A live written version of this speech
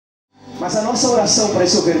Mas a nossa oração para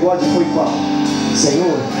esse Overgod foi qual?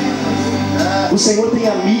 Senhor, o Senhor tem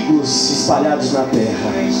amigos espalhados na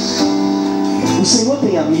terra. O Senhor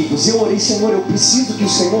tem amigos. Eu orei, Senhor, eu preciso que o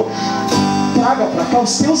Senhor traga para cá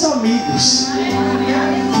os teus amigos.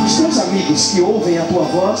 Os teus amigos que ouvem a tua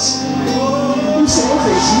voz. E o Senhor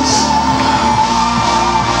fez isso.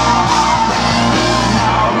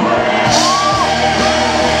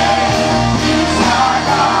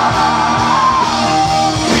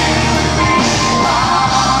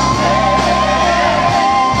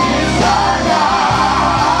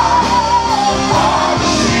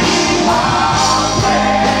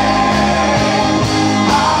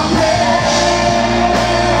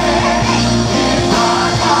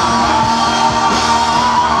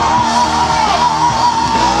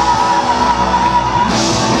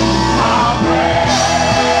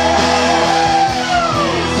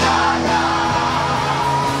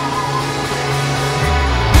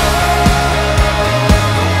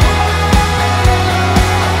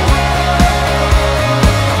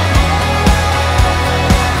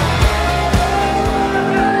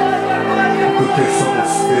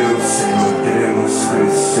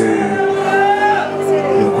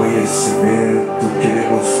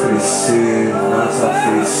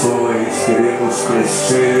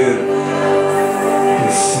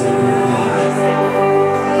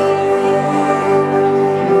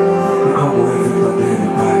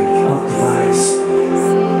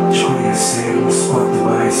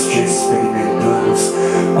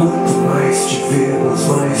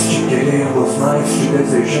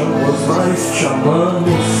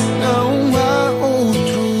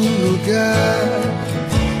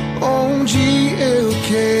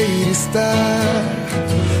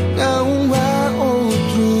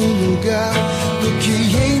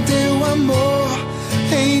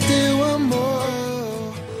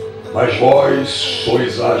 Mas vós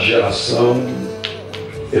sois a geração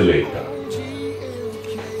eleita,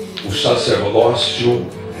 o sacerdócio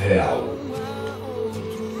real,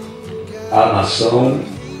 a nação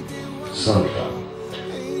santa,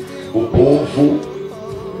 o povo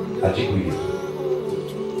adquirido,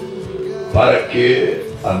 para que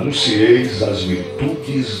anuncieis as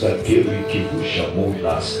virtudes daquele que vos chamou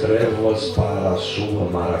das trevas para a sua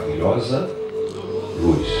maravilhosa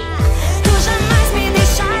luz.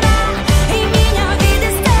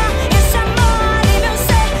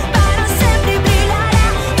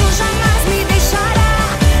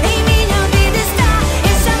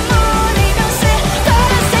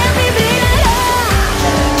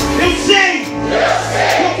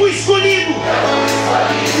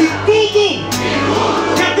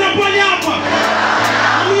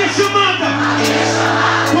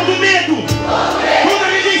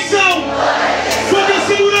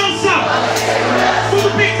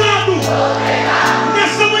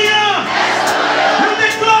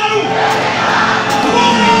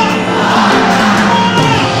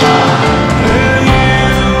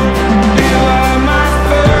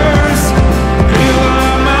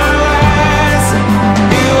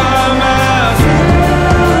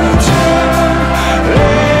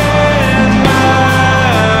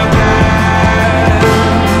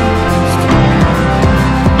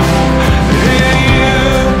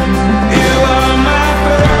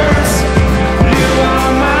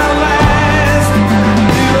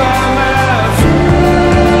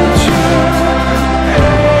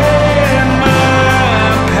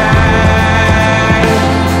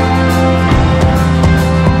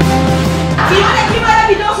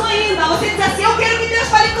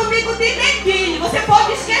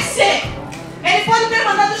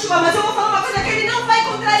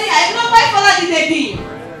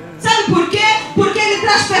 Sabe por quê? Porque ele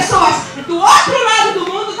traz pessoas do outro lado do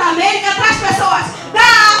mundo, da América, traz pessoas da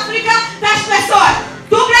África, traz pessoas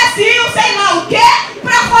do Brasil, sei lá o quê,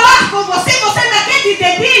 para falar com você. Você não é de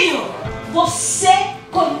dedinho. Você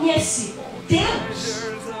conhece Deus?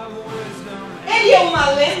 Ele é uma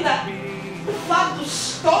lenda, um fato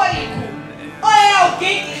histórico, ou é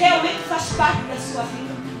alguém que realmente faz parte da sua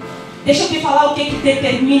vida? Deixa eu te falar o que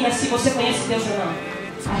determina se você conhece Deus ou não.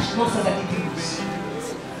 As nossas atitudes,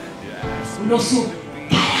 o nosso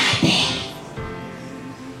caráter.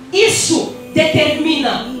 Isso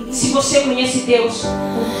determina se você conhece Deus ou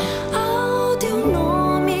não. Ao teu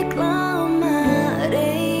nome clamarei,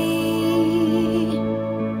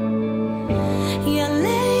 e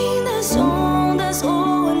além das ondas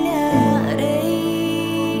olharei.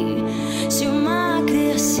 Se o mar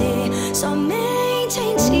crescer, somente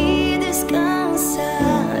em ti descansarei,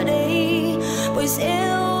 pois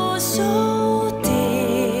eu sou teu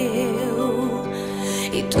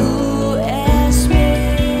e tu és meu.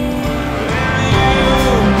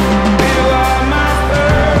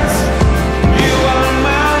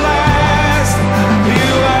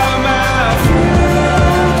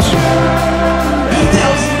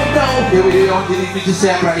 me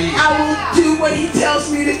disser para ir. I will do what he tells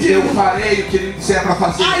me to Eu do. farei o que ele me disser para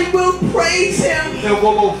fazer. I will praise him. Eu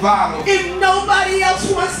vou louvá-lo. If nobody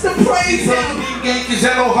else wants to praise Se him, ninguém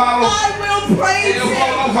quiser louvá-lo, I will praise eu vou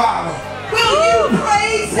him. louvá-lo. Will you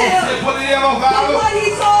praise Você him poderia for louvá-lo what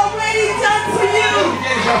he's already done for pelo you? que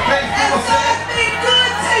ele já fez If por você? God's been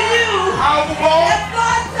good to you, Algo bom. if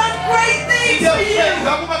God's done great Se things Deus for fez you,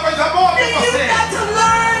 alguma coisa boa then para you've você, got to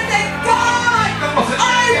learn that então God, você I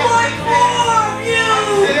tem que want more of aprender. you.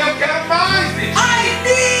 Eu quero mais de ti. I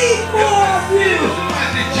need Eu more of you. preciso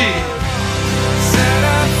mais de ti. Set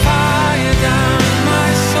a fire down in my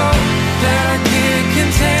soul that I can't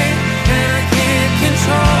contain and I can't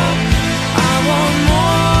control. I want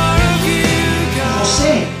more of you, God.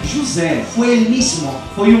 José, José, foi ele mismo,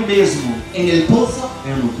 foi o mesmo, en el pozo,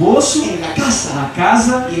 no poço, en la casa na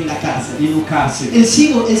casa y en la cárcel. e no cárcere. Él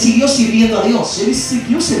siguió sirviendo a Dios. Ele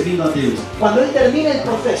seguiu servindo a Deus. Cuando él termina el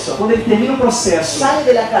proceso, Quando ele termina o processo, sale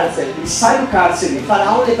de la cárcel, ele sai do cárcere.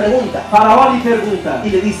 Faraón le pregunta Faraó lhe pergunta, y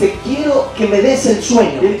le dice, quiero que me des el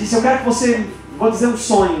sueño, ele disse, eu quero que você, vou dizer um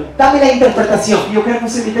sonho, dame la interpretación. e eu quero que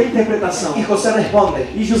você me dê a interpretação. Y José responde,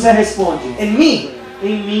 E José responde, en mí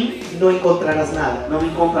em mim no encontrarás nada, não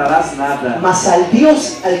encontrarás nada, mas al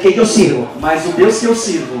Dios al que yo sirvo, mas o Deus que eu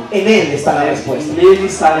sirvo, en él está la respuesta. nele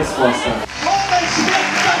está a resposta. Toda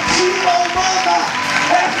expectativa humana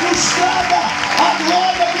é frustrada. A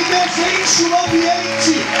glória de Deus enche o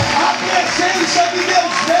ambiente. A presença de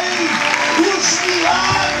Deus vem. E os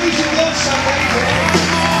milagres de Deus também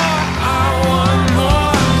vêm. I want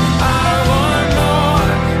more. I want more.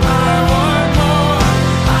 I want more.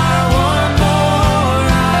 I want more.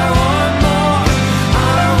 I want more.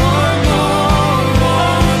 I want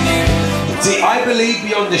more of you. See, I believe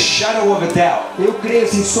beyond the shadow of a doubt, Eu creio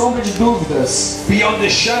sem sombra de dúvidas, beyond the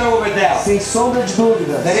shadow of a doubt, sem sombra de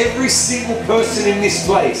dúvidas, that every single person in this que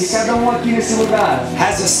place cada aqui nesse lugar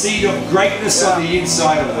has a seed of greatness on the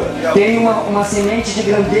inside of them. tem uma semente de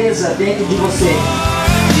grandeza dentro de você.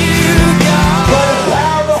 By the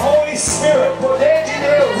power of the Holy Spirit, Poder de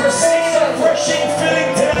Deus, receive a refreshing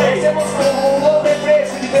filling today. temos um novo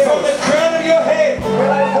refresco de From the crown of your head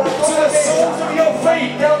to the soles of your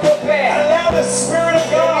feet. Allow the Spirit of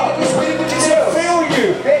God to fill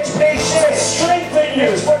you, to strengthen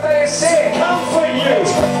you, to comfort you,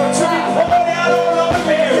 to be poured out all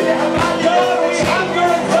over you. God, we hunger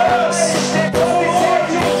and thirst for more of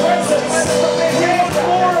your presence. We want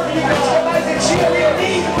more of you, God. We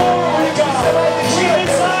need more of you, God. We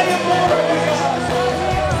desire more of you,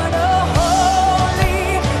 God.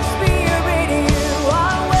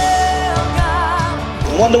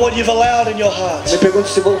 I wonder what you've allowed in your heart Me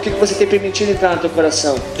pergunto o que você tem permitido entrar no teu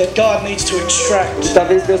coração. that God needs to extract, E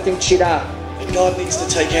talvez Deus tenha que tirar, that God needs to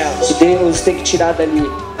take out. e Deus tem que tirar dali.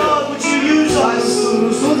 God, would you use us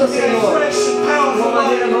Nos usa, in a Senhor, fresh and de uma powerful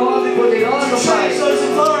maneira way nova e poderosa, to Pai, change those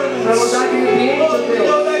environments